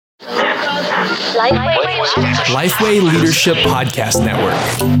Lifeway Leadership Podcast Network.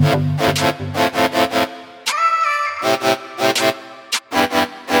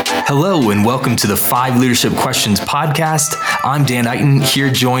 Hello and welcome to the 5 Leadership Questions podcast. I'm Dan Iten,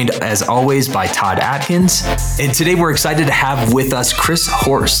 here joined as always by Todd Adkins. And today we're excited to have with us Chris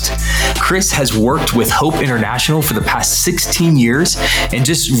Horst. Chris has worked with Hope International for the past 16 years and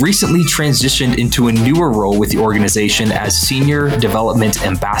just recently transitioned into a newer role with the organization as Senior Development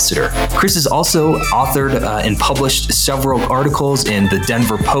Ambassador. Chris has also authored and published several articles in the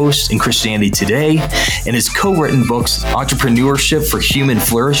Denver Post and Christianity Today, and has co-written books Entrepreneurship for Human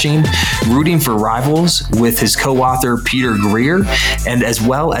Flourishing, Rooting for Rivals with his co-author Peter Greer, and as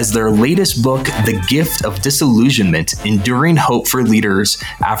well as their latest book, The Gift of Disillusionment, Enduring Hope for Leaders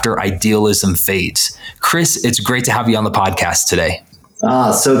After Idealism Fades. Chris, it's great to have you on the podcast today.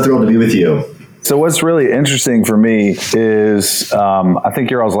 So thrilled to be with you. So what's really interesting for me is, I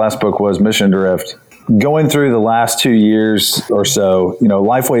think your all's last book was Mission Drift. Going through the last 2 years or so,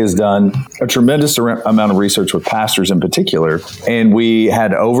 Lifeway has done a tremendous amount of research with pastors in particular. And we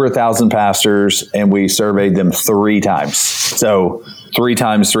had over 1,000 pastors and we surveyed them 3 times. So 3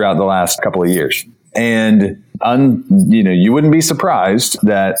 times throughout the last couple of years. And, you wouldn't be surprised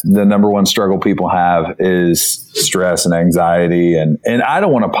that the number one struggle people have is stress and anxiety. And I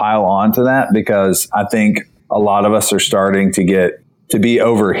don't want to pile on to that because I think a lot of us are starting to be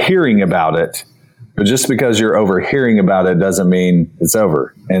overhearing about it. But just because you're overhearing about it doesn't mean it's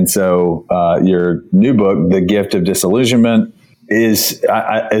over. And so your new book, The Gift of Disillusionment, is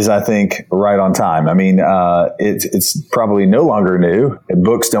I think right on time. I mean, it's probably no longer new.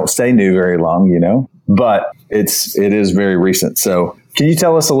 Books don't stay new very long, but it is very recent. So can you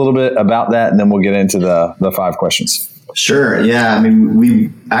tell us a little bit about that, and then we'll get into the 5 questions. Sure. Yeah. I mean,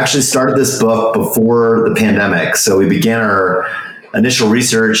 we actually started this book before the pandemic. So we began our initial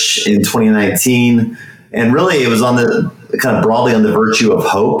research in 2019, and really it was on the kind of broadly on the virtue of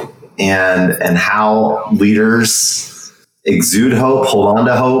hope and how leaders exude hope, hold on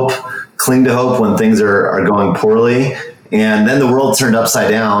to hope, cling to hope when things are going poorly. And then the world turned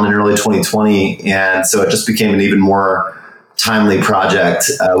upside down in early 2020. And so it just became an even more timely project.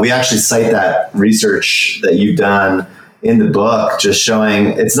 We actually cite that research that you've done in the book, just showing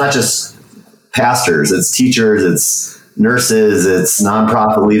it's not just pastors, it's teachers, it's nurses, it's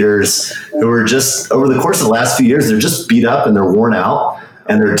nonprofit leaders who are just, over the course of the last few years, they're just beat up and they're worn out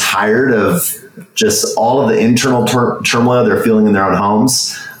and they're tired of just all of the internal turmoil they're feeling in their own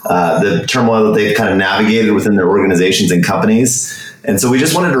homes, the turmoil that they've kind of navigated within their organizations and companies. And so we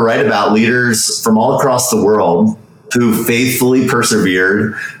just wanted to write about leaders from all across the world who faithfully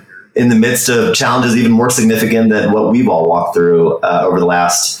persevered in the midst of challenges even more significant than what we've all walked through over the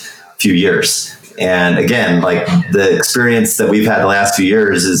last few years. And again, like the experience that we've had the last few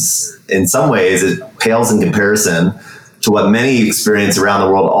years is, in some ways, it pales in comparison to what many experience around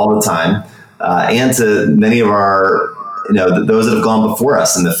the world all the time, and to many of our, those that have gone before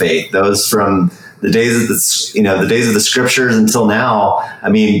us in the faith, those from the days of the days of the scriptures until now. I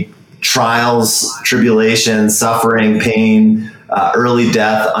mean, trials, tribulation, suffering, pain, early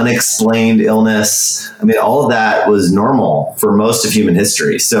death, unexplained illness. I mean, all of that was normal for most of human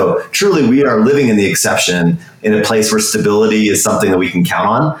history. So truly, we are living in the exception in a place where stability is something that we can count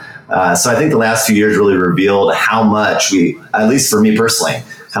on. So I think the last few years really revealed how much we, at least for me personally,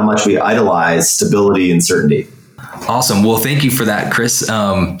 how much we idolize stability and certainty. Awesome. Well, thank you for that, Chris.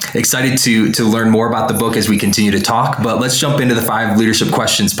 Excited to learn more about the book as we continue to talk, but let's jump into the 5 leadership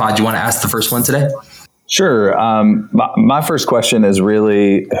questions. Pod, do you want to ask the first one today? Sure. My first question is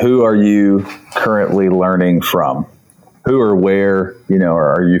really, who are you currently learning from? Who or where,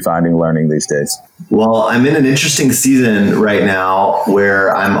 are you finding learning these days? Well, I'm in an interesting season right now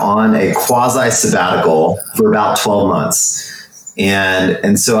where I'm on a quasi-sabbatical for about 12 months.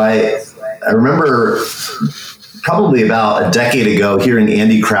 And so I remember probably about a decade ago hearing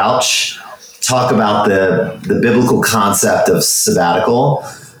Andy Crouch talk about the biblical concept of sabbatical.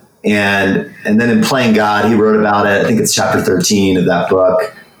 And then in Playing God, he wrote about it. I think it's chapter 13 of that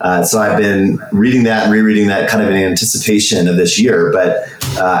book. So I've been reading that and rereading that kind of in anticipation of this year. But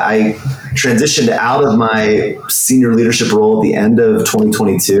I transitioned out of my senior leadership role at the end of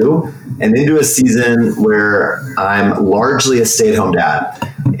 2022 and into a season where I'm largely a stay-at-home dad.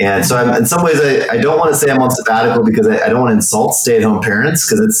 And so in some ways, I don't want to say I'm on sabbatical because I don't want to insult stay-at-home parents,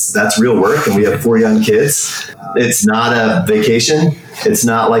 because that's real work and we have 4 young kids. It's not a vacation. It's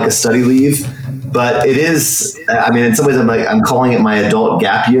not like a study leave. But it is, I mean, in some ways I'm calling it my adult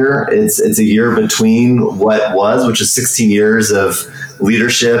gap year. It's a year between what was, which is 16 years of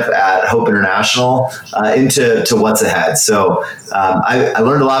leadership at Hope International, into what's ahead. So I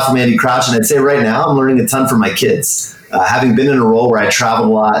learned a lot from Andy Crouch, and I'd say right now I'm learning a ton from my kids. Having been in a role where I traveled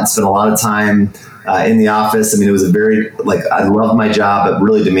a lot and spent a lot of time in the office. I mean, it was I love my job, but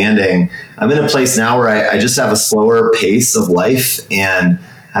really demanding. I'm in a place now where I just have a slower pace of life, and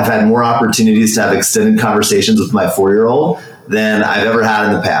I've had more opportunities to have extended conversations with my 4-year-old than I've ever had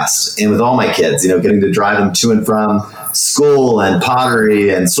in the past. And with all my kids, getting to drive them to and from school and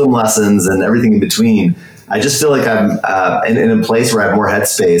pottery and swim lessons and everything in between, I just feel like I'm in a place where I have more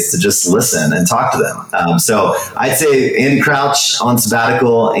headspace to just listen and talk to them. So I'd say Andy Crouch on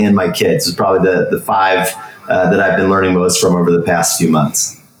sabbatical and my kids is probably the 5 that I've been learning most from over the past few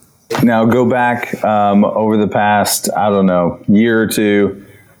months. Now go back over the past, I don't know, year or two.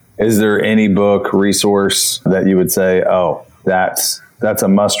 Is there any book, resource that you would say, oh, that's a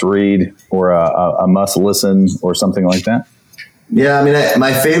must read or a must listen or something like that? Yeah, I mean,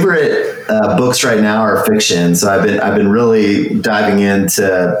 my favorite books right now are fiction. So I've been really diving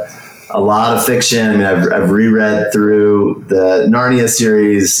into a lot of fiction. I mean, I've reread through the Narnia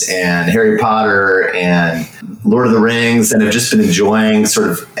series and Harry Potter and Lord of the Rings, and I've just been enjoying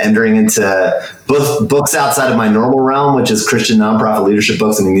sort of entering into both books outside of my normal realm, which is Christian nonprofit leadership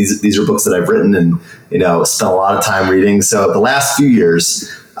books. I mean, these are books that I've written and spent a lot of time reading. So the last few years,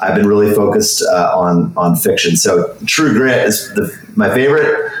 I've been really focused on fiction. So True Grit is my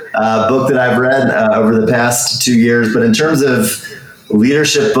favorite book that I've read over the past 2 years. But in terms of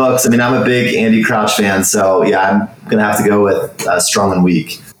leadership books, I mean, I'm a big Andy Crouch fan. So yeah, I'm going to have to go with Strong and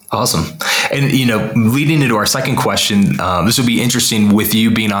Weak. Awesome. And, leading into our second question, this will be interesting with you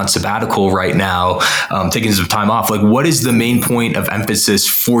being on sabbatical right now, taking some time off. Like, what is the main point of emphasis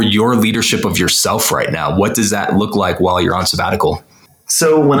for your leadership of yourself right now? What does that look like while you're on sabbatical?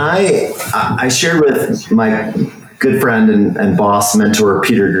 So when I shared with my good friend and boss, mentor,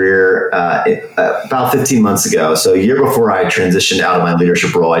 Peter Greer, about 15 months ago, so a year before I transitioned out of my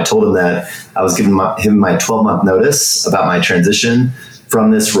leadership role, I told him that I was giving him my 12-month notice about my transition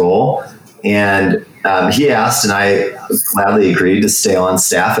from this role. And he asked, and I gladly agreed to stay on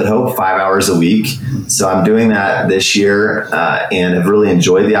staff at Hope 5 hours a week. So I'm doing that this year and have really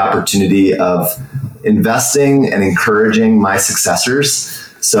enjoyed the opportunity of investing and encouraging my successors.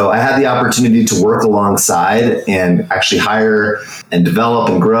 So I had the opportunity to work alongside and actually hire and develop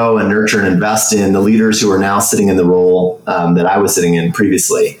and grow and nurture and invest in the leaders who are now sitting in the role that I was sitting in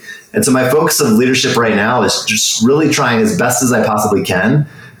previously. And so my focus of leadership right now is just really trying as best as I possibly can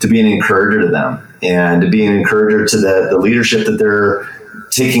to be an encourager to them and to be an encourager to the leadership that they're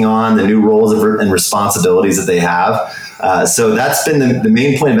taking on, the new roles and responsibilities that they have. So that's been the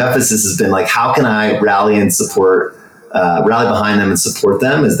main point of emphasis has been like, how can I rally and support, rally behind them and support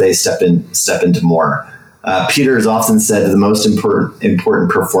them as they step into more. Peter has often said the most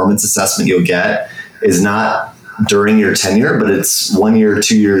important performance assessment you'll get is not during your tenure, but it's 1 year,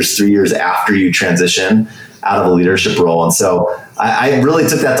 2 years, 3 years after you transition out of a leadership role. And so I really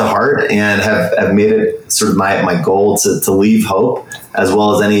took that to heart and have made it sort of my goal to leave Hope as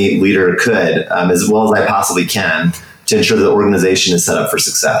well as any leader could, as well as I possibly can, to ensure that the organization is set up for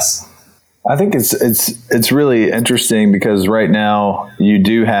success. I think it's really interesting because right now you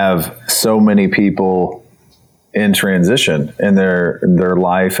do have so many people in transition in their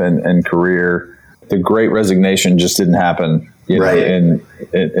life and career. The Great Resignation just didn't happen right. in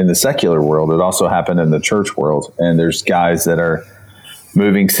the secular world. It also happened in the church world. And there's guys that are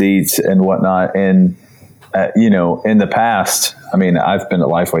moving seats and whatnot. And, in the past, I mean, I've been at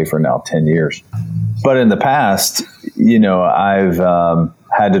Lifeway for now 10 years. But in the past, I've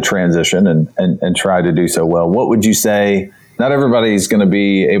had to transition and try to do so well. What would you say? Not everybody's going to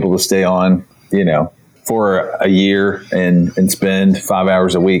be able to stay on, for a year and spend 5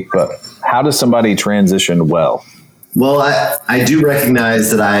 hours a week. But how does somebody transition well? Well, I do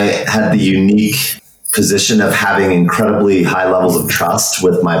recognize that I had the unique position of having incredibly high levels of trust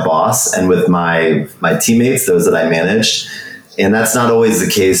with my boss and with my teammates, those that I managed. And that's not always the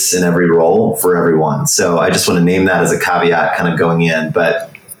case in every role for everyone. So I just want to name that as a caveat kind of going in.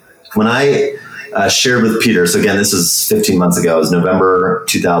 But when I shared with Peter, so again, this was 15 months ago, it was November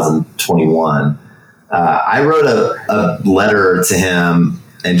 2021. I wrote a letter to him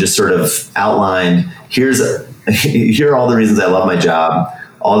and just sort of outlined, here are all the reasons I love my job,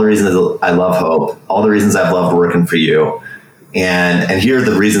 all the reasons I love Hope, all the reasons I've loved working for you. And here are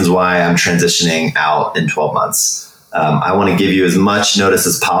the reasons why I'm transitioning out in 12 months. I want to give you as much notice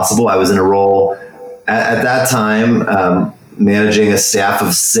as possible. I was in a role at that time, managing a staff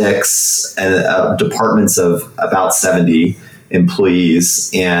of 6 and departments of about 70 employees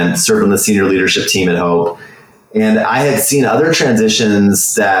and served on the senior leadership team at Hope. And I had seen other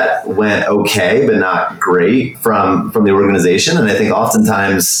transitions that went okay, but not great from the organization. And I think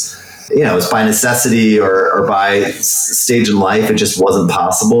oftentimes, it's by necessity or by stage in life, it just wasn't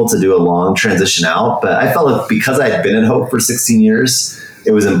possible to do a long transition out. But I felt like because I had been at Hope for 16 years,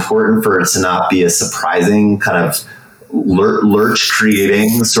 it was important for it to not be a surprising kind of lurch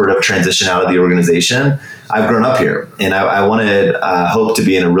creating sort of transition out of the organization. I've grown up here, and I wanted Hope to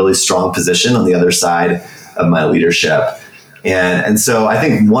be in a really strong position on the other side of my leadership. And so I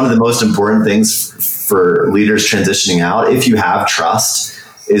think one of the most important things for leaders transitioning out, if you have trust,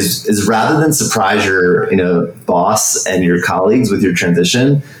 is rather than surprise your boss and your colleagues with your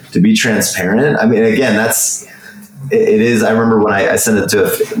transition, to be transparent. I mean, again, it is. I remember when I sent it to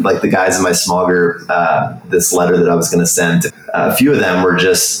the guys in my small group, this letter that I was going to send. A few of them were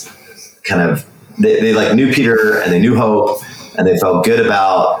just kind of they knew Peter and they knew Hope, and they felt good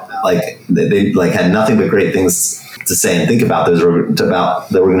about they had nothing but great things to say and think about about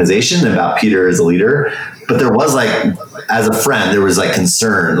the organization and about Peter as a leader. But there was as a friend, there was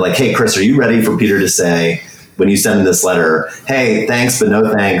concern, hey, Chris, are you ready for Peter to say, when you send this letter, hey, thanks, but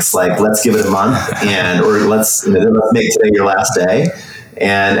no thanks. Let's give it a month or let's make today your last day.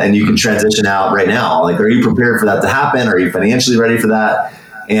 And you can transition out right now. Are you prepared for that to happen? Are you financially ready for that?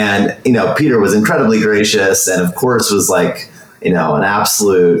 And, Peter was incredibly gracious and of course was an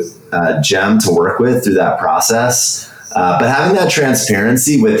absolute gem to work with through that process. But having that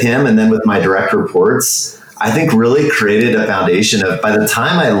transparency with him and then with my direct reports, I think really created a foundation of, by the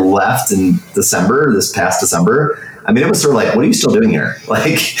time I left in this past December, I mean, it was sort of what are you still doing here?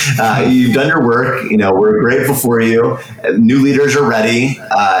 You've done your work, we're grateful for you. New leaders are ready,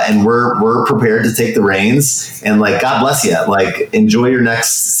 and we're prepared to take the reins, and God bless you. Enjoy your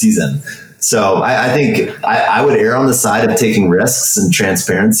next season. So I think I would err on the side of taking risks and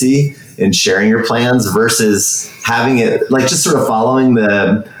transparency in sharing your plans versus having it just sort of following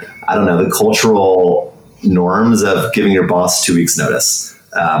the cultural norms of giving your boss 2 weeks notice.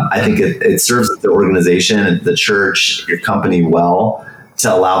 I think it serves the organization, the church, your company well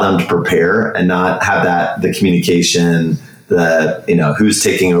to allow them to prepare and not have the communication, who's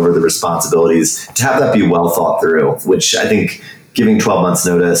taking over the responsibilities, to have that be well thought through, which I think giving 12 months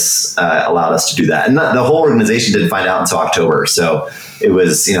notice allowed us to do that. And the whole organization didn't find out until October. So it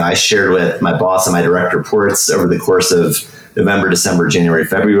was, I shared with my boss and my direct reports over the course of November, December, January,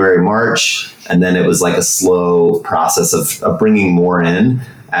 February, March. And then it was a slow process of bringing more in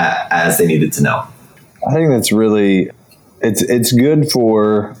as they needed to know. I think that's really, it's good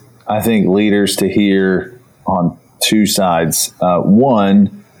for, I think, leaders to hear on two sides.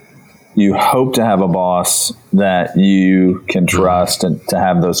 One, you hope to have a boss that you can trust and to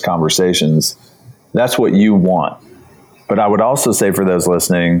have those conversations. That's what you want. But I would also say for those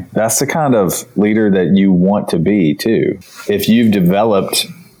listening, that's the kind of leader that you want to be too. If you've developed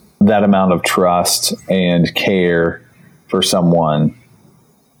that amount of trust and care for someone,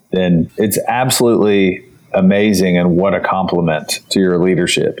 then it's absolutely amazing and what a compliment to your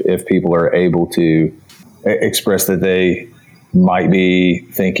leadership if people are able to express that they might be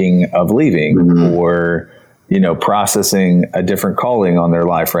thinking of leaving or, processing a different calling on their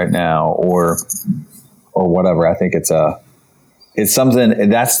life right now or whatever. I think it's something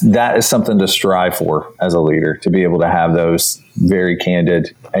that is something to strive for as a leader, to be able to have those very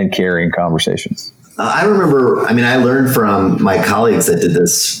candid and caring conversations. I remember, I learned from my colleagues that did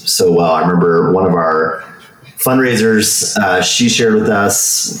this so well. I remember one of our fundraisers, she shared with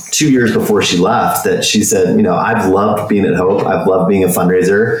us 2 years before she left that she said, I've loved being at Hope. I've loved being a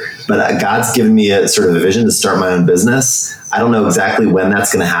fundraiser, but God's given me a sort of a vision to start my own business. I don't know exactly when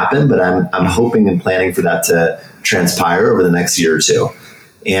that's going to happen, but I'm hoping and planning for that to transpire over the next year or two.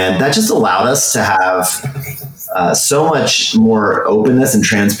 And that just allowed us to have so much more openness and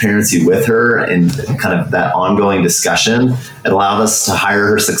transparency with her and kind of that ongoing discussion. It allowed us to hire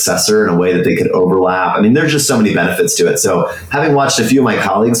her successor in a way that they could overlap. There's just so many benefits to it. So having watched a few of my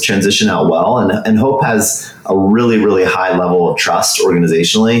colleagues transition out well, and Hope has a really, really high level of trust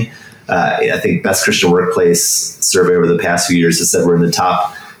organizationally. I think Best Christian Workplace survey over the past few years has said we're in the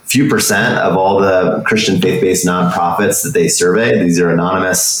top few percent of all the Christian faith-based nonprofits that they survey. These are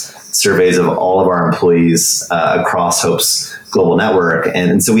anonymous surveys of all of our employees across Hope's global network.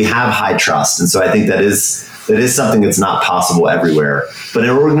 And so we have high trust. And so I think that is something that's not possible everywhere. But in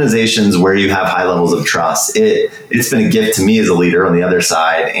organizations where you have high levels of trust, it's been a gift to me as a leader on the other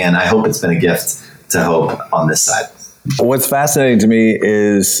side. And I hope it's been a gift to Hope on this side. What's fascinating to me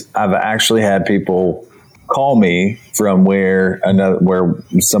is I've actually had people call me from where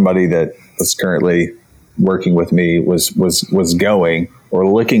somebody that was currently working with me was going or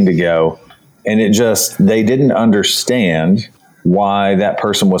looking to go. And they didn't understand why that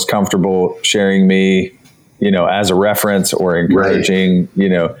person was comfortable sharing me, as a reference or encouraging,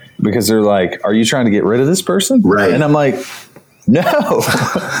 because they're like, are you trying to get rid of this person? Right. And I'm like, no,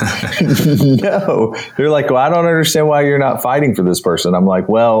 no. They're like, well, I don't understand why you're not fighting for this person. I'm like,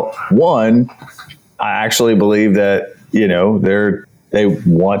 well, one, I actually believe that, they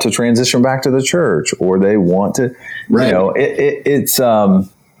want to transition back to the church, or they want to,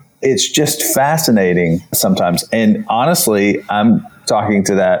 it's just fascinating sometimes. And honestly, I'm talking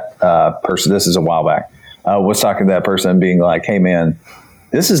to that person. This is a while back. I was talking to that person being like, hey man,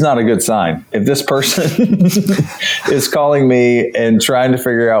 this is not a good sign. If this person is calling me and trying to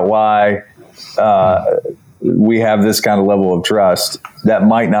figure out why we have this kind of level of trust, that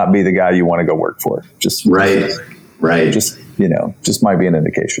might not be the guy you want to go work for. Just right. Just might be an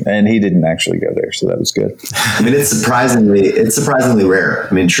indication. And he didn't actually go there, so that was good. I mean, it's surprisingly rare.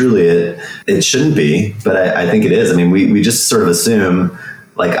 I mean, truly, it shouldn't be, but I think it is. I mean, we just sort of assume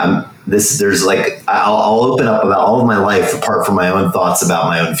like I'll open up about all of my life apart from my own thoughts about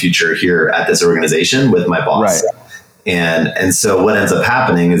my own future here at this organization with my boss. Right. And so what ends up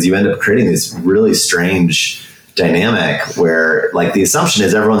happening is you end up creating this really strange dynamic where like the assumption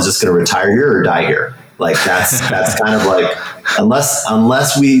is everyone's just going to retire here or die here. Like that's kind of like,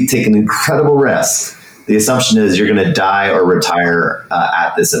 unless we take an incredible risk, the assumption is you're going to die or retire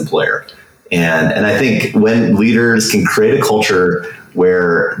at this employer. And I think when leaders can create a culture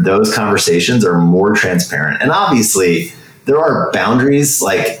where those conversations are more transparent, and obviously there are boundaries,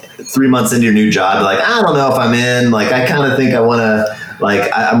 like 3 months into your new job, like, I don't know if I'm in, like, I kind of think I want to,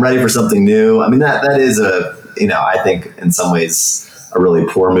 like, I'm ready for something new. I mean, that is I think in some ways a really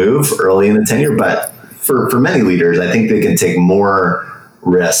poor move early in the tenure, but for many leaders, I think they can take more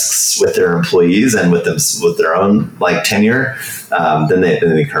risks with their employees and with their own like tenure than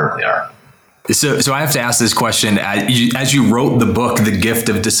they currently are. So I have to ask this question. As you wrote the book, The Gift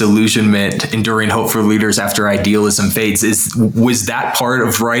of Disillusionment, Enduring Hope for Leaders After Idealism Fades, was that part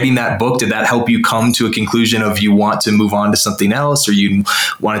of writing that book? Did that help you come to a conclusion of you want to move on to something else, or you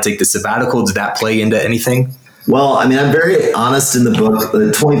want to take the sabbatical? Did that play into anything? Well, I mean, I'm very honest in the book.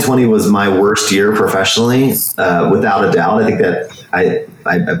 2020 was my worst year professionally, without a doubt. I think that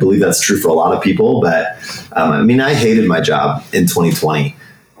I believe that's true for a lot of people. But I mean, I hated my job in 2020,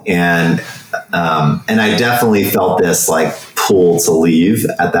 and I definitely felt this like pull to leave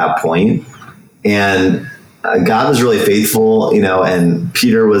at that point. And God was really faithful, and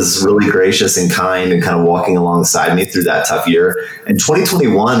Peter was really gracious and kind and kind of walking alongside me through that tough year. And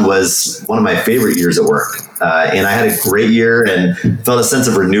 2021 was one of my favorite years at work. And I had a great year and felt a sense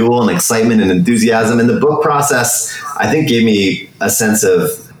of renewal and excitement and enthusiasm. And the book process, I think, gave me a sense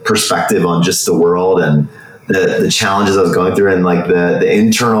of perspective on just the world and the challenges I was going through, and like the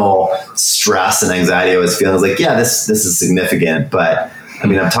internal stress and anxiety I was feeling. I was like, yeah, this is significant. But I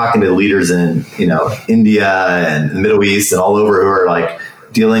mean, I'm talking to leaders in, India and the Middle East and all over who are like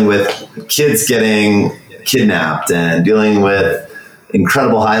dealing with kids getting kidnapped and dealing with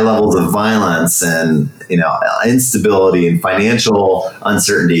incredible high levels of violence and, instability and financial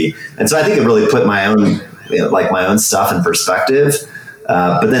uncertainty. And so I think it really put my own, my own stuff in perspective.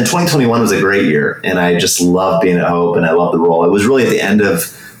 But then 2021 was a great year, and I just loved being at Hope, and I loved the role. It was really at the end of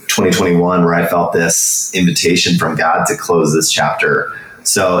 2021 where I felt this invitation from God to close this chapter.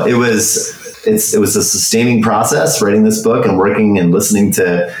 So it was a sustaining process writing this book and working and listening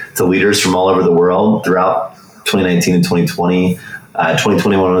to leaders from all over the world throughout 2019 and 2020.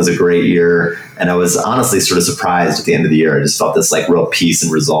 2021 was a great year, and I was honestly sort of surprised at the end of the year. I just felt this like real peace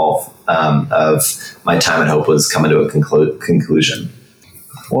and resolve of my time at Hope was coming to a conclusion.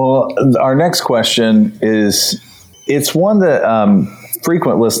 Well, our next question is, it's one that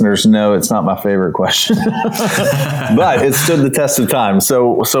frequent listeners know it's not my favorite question, but it stood the test of time.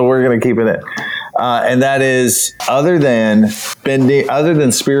 So we're going to keep it in. And that is, other than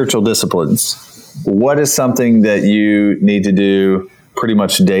spiritual disciplines, what is something that you need to do pretty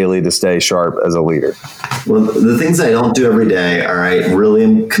much daily to stay sharp as a leader? Well, the things I don't do every day are I really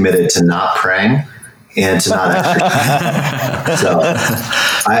am committed to not praying and to not exercise. So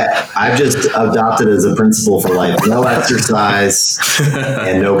I've just adopted as a principle for life: no exercise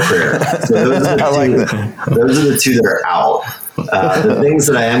and no prayer. So those are the two that are out. The things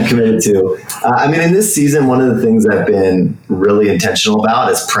that I am committed to, in this season, one of the things I've been really intentional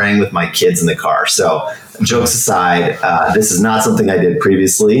about is praying with my kids in the car. So jokes aside, this is not something I did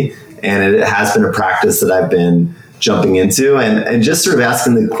previously, and it has been a practice that I've been jumping into, and just sort of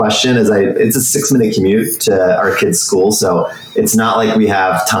asking the question it's a 6-minute commute to our kids' school. So it's not like we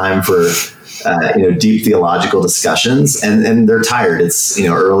have time for, deep theological discussions, and they're tired. It's,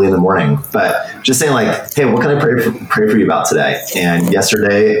 early in the morning, but just saying like, hey, what can I pray for you about today? And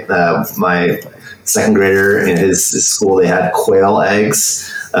yesterday, my second grader in his school, they had quail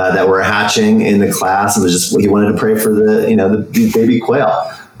eggs that were hatching in the class, and he wanted to pray for the baby quail.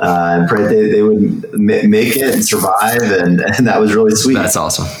 And pray they would make it and survive, and that was really sweet. That's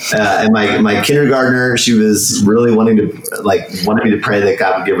awesome. And my kindergartner, she was really wanted me to pray that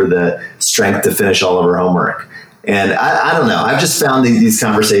God would give her the strength to finish all of her homework. And I don't know. I've just found these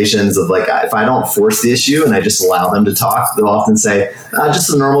conversations of like, if I don't force the issue and I just allow them to talk, they'll often say just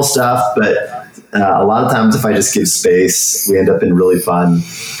the normal stuff. But a lot of times, if I just give space, we end up in really fun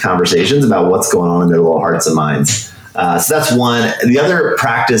conversations about what's going on in their little hearts and minds. So that's one. The other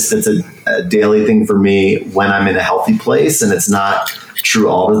practice that's a daily thing for me when I'm in a healthy place, and it's not true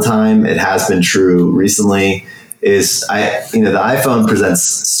all the time, it has been true recently, is the iPhone presents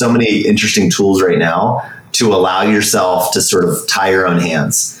so many interesting tools right now to allow yourself to sort of tie your own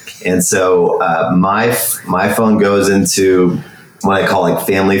hands. And so my phone goes into what I call like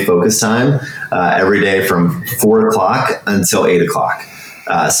family focus time every day from 4:00 until 8:00.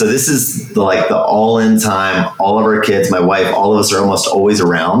 So this is the all-in time. All of our kids, my wife, all of us are almost always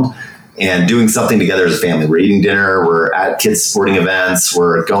around and doing something together as a family. We're eating dinner, we're at kids' sporting events,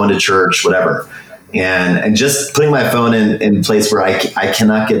 we're going to church, whatever. And just putting my phone in a place where I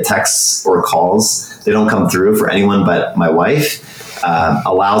cannot get texts or calls. They don't come through for anyone but my wife.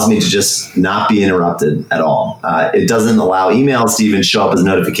 Allows me to just not be interrupted at all. It doesn't allow emails to even show up as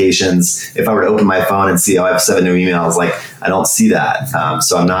notifications. If I were to open my phone and see, I have 7 new emails, I don't see that.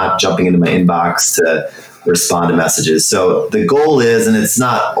 So I'm not jumping into my inbox to respond to messages. So the goal is, and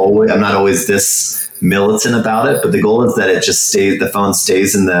I'm not always this militant about it, but the goal is that the phone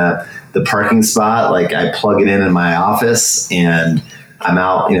stays in the parking spot. Like I plug it in my office and I'm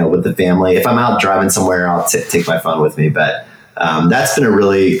out, with the family. If I'm out driving somewhere, I'll take my phone with me. But that's been a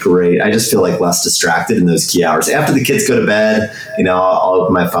really great, I just feel like less distracted in those key hours. After the kids go to bed, I'll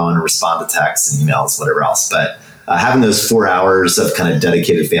open my phone and respond to texts and emails, whatever else. But having those 4 hours of kind of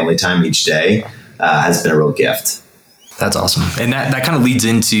dedicated family time each day has been a real gift. That's awesome. And that kind of leads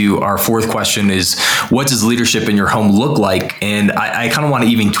into our fourth question is, what does leadership in your home look like? And I kind of want to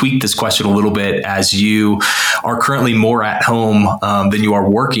even tweak this question a little bit, as you are currently more at home than you are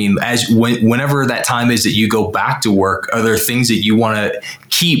working. Whenever that time is that you go back to work, are there things that you want to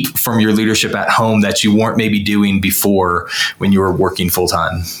keep from your leadership at home that you weren't maybe doing before when you were working full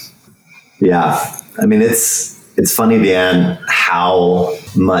time? Yeah. I mean, it's funny, Dan, how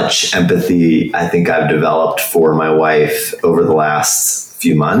much empathy I think I've developed for my wife over the last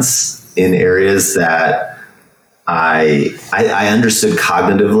few months in areas that I understood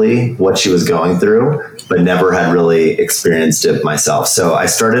cognitively what she was going through, but never had really experienced it myself. So I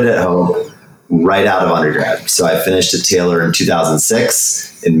started at Hope right out of undergrad. So I finished at Taylor in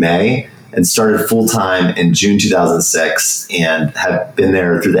 2006 in May and started full-time in June 2006 and have been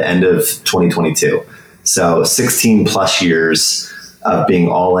there through the end of 2022. So 16 plus years of being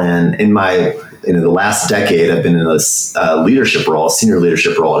all in. In the last decade, I've been in this leadership role, senior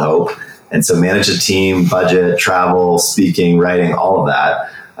leadership role at Hope. And so manage a team, budget, travel, speaking, writing, all of that.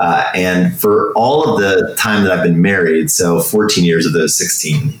 And for all of the time that I've been married, so 14 years of those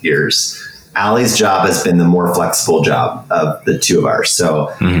 16 years, Allie's job has been the more flexible job of the two of ours. So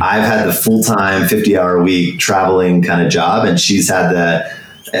I've had the full-time 50-hour week traveling kind of job, and she's had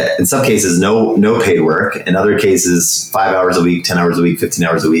in some cases, no paid work. In other cases, 5 hours a week, 10 hours a week, 15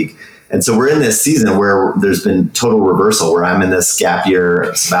 hours a week. And so we're in this season where there's been total reversal, where I'm in this gap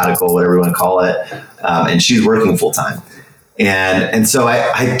year, sabbatical, whatever you want to call it, and she's working full time. And so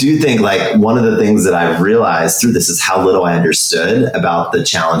I do think one of the things that I've realized through this is how little I understood about the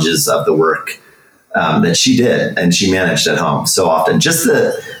challenges of the work that she did and she managed at home so often. Just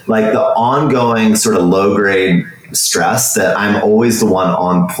the ongoing sort of low grade stress that I'm always the one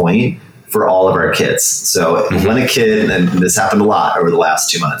on point for all of our kids. So when a kid, and this happened a lot over the last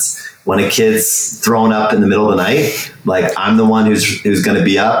 2 months, when a kid's thrown up in the middle of the night, I'm the one who's going to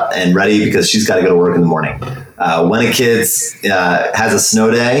be up and ready because she's got to go to work in the morning. When a kid has a snow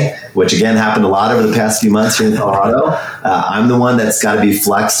day, which again happened a lot over the past few months here in Colorado, I'm the one that's got to be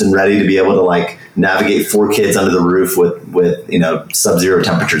flexed and ready to be able to navigate 4 kids under the roof with sub-zero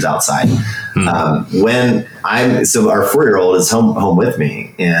temperatures outside. So our 4-year-old is home with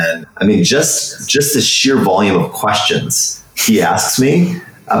me, and I mean just the sheer volume of questions he asks me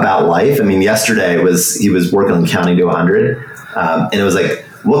about life. I mean, yesterday he was working on counting to 100, and it was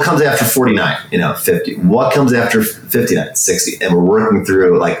what comes after 49, 50, what comes after 59, 60. And we're working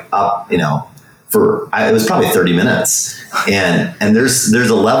through like up, it was probably 30 minutes. And there's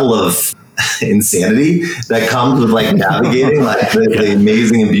a level of insanity that comes with like navigating like the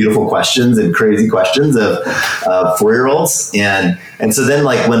amazing and beautiful questions and crazy questions of 4-year-olds. And so then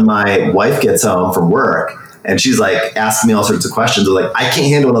like when my wife gets home from work and she's like asking me all sorts of questions, I'm like, I can't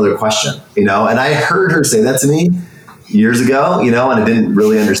handle another question, and I heard her say that to me years ago, and I didn't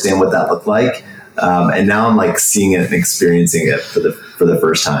really understand what that looked like. And now I'm like seeing it and experiencing it for the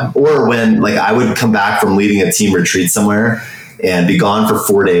first time. Or when like I would come back from leading a team retreat somewhere and be gone for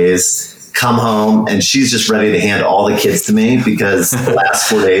 4 days, come home, and she's just ready to hand all the kids to me because the last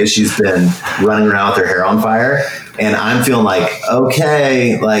 4 days she's been running around with her hair on fire. And I'm feeling like,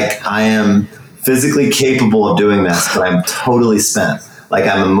 okay, like I am physically capable of doing this, but I'm totally spent. Like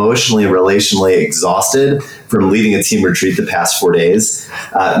I'm emotionally, relationally exhausted from leading a team retreat the past 4 days.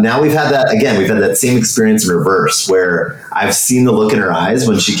 Now we've had that same experience in reverse where I've seen the look in her eyes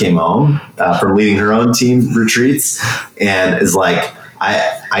when she came home from leading her own team retreats and is like,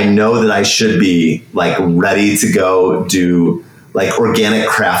 I know that I should be like ready to go do like organic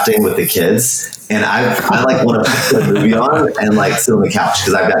crafting with the kids. And I like want to put a movie on and like sit on the couch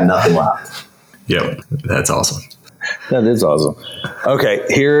because I've got nothing left. Yep. That's awesome. That is awesome. Okay.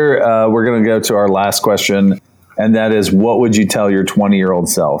 Here, we're going to go to our last question. And that is, what would you tell your 20-year-old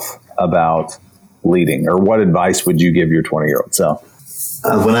self about leading, or what advice would you give your 20-year-old self?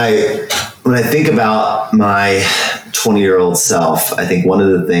 When I think about my 20-year-old self, I think one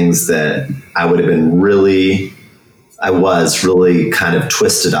of the things that I was really kind of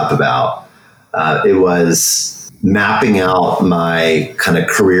twisted up about, it was mapping out my kind of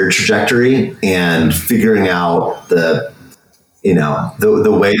career trajectory and figuring out the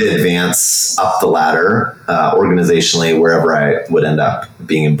way to advance up the ladder organizationally wherever I would end up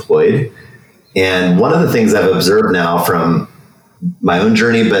being employed. And one of the things I've observed now from my own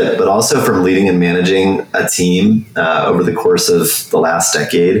journey, but also from leading and managing a team over the course of the last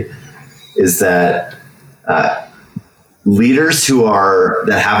decade, is that leaders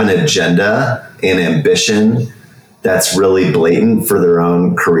that have an agenda and ambition that's really blatant for their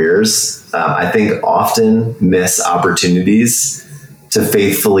own careers, I think often miss opportunities to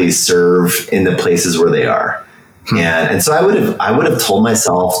faithfully serve in the places where they are. And so I would have told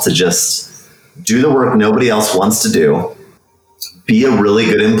myself to just do the work nobody else wants to do, be a really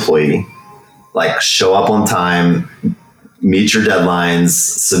good employee, like show up on time, meet your deadlines,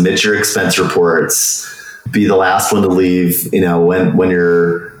 submit your expense reports, be the last one to leave, when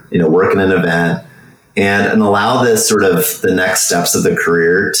you're, working an event, and allow this sort of the next steps of the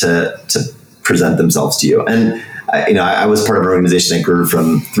career to present themselves to you. And I was part of an organization that grew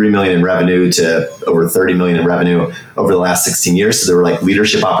from 3 million in revenue to over 30 million in revenue over the last 16 years. So there were like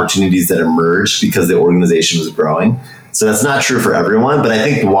leadership opportunities that emerged because the organization was growing. So that's not true for everyone, but I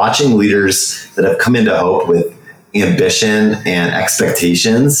think watching leaders that have come into Hope with ambition and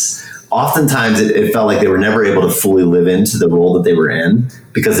expectations, oftentimes it felt like they were never able to fully live into the role that they were in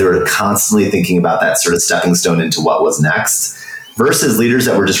because they were constantly thinking about that sort of stepping stone into what was next, versus leaders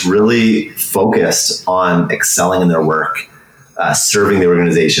that were just really focused on excelling in their work, serving the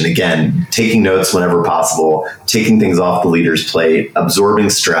organization, again, taking notes whenever possible, taking things off the leader's plate, absorbing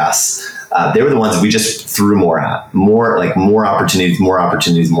stress. They were the ones we just threw more at, more opportunities,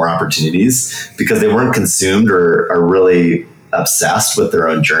 because they weren't consumed or really obsessed with their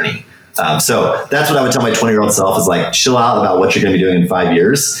own journey. So that's what I would tell my 20-year-old self is like, chill out about what you're going to be doing in 5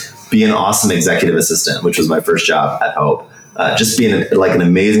 years. Be an awesome executive assistant, which was my first job at Hope. Just be an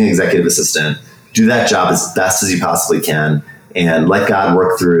amazing executive assistant. Do that job as best as you possibly can and let God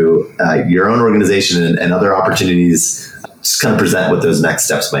work through your own organization and other opportunities. Just kind of present what those next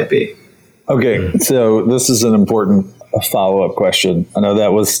steps might be. Okay, so this is an important follow-up question. I know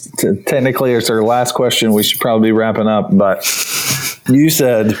that was technically it's our last question. We should probably be wrapping up, but you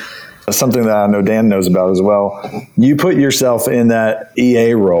said something that I know Dan knows about as well. You put yourself in that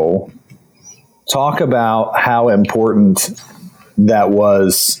EA role. Talk about how important that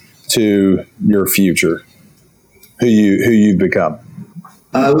was to your future, who you've become.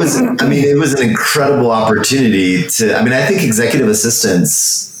 It was an incredible opportunity I think executive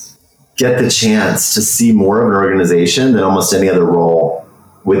assistants get the chance to see more of an organization than almost any other role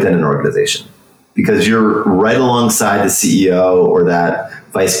within an organization, because you're right alongside the CEO or that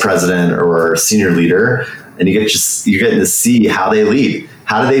vice president or senior leader, and you're getting to see how they lead.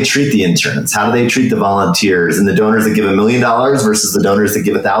 How do they treat the interns? How do they treat the volunteers and the donors that give $1 million versus the donors that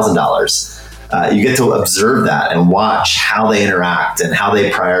give $1,000? You get to observe that and watch how they interact and how they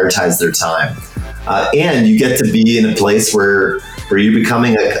prioritize their time. And you get to be in a place where where you're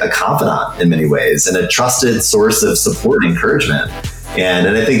becoming a confidant in many ways and a trusted source of support and encouragement.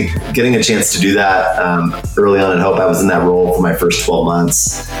 And I think getting a chance to do that early on at Hope, I was in that role for my first 12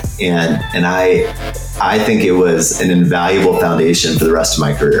 months. And I think it was an invaluable foundation for the rest of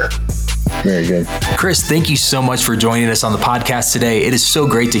my career. Very good. Chris, thank you so much for joining us on the podcast today. It is so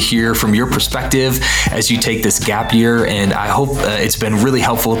great to hear from your perspective as you take this gap year. And I hope it's been really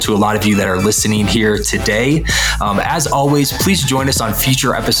helpful to a lot of you that are listening here today. As always, please join us on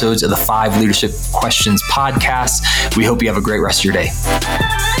future episodes of the 5 Leadership Questions podcast. We hope you have a great rest of your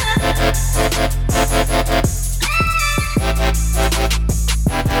day.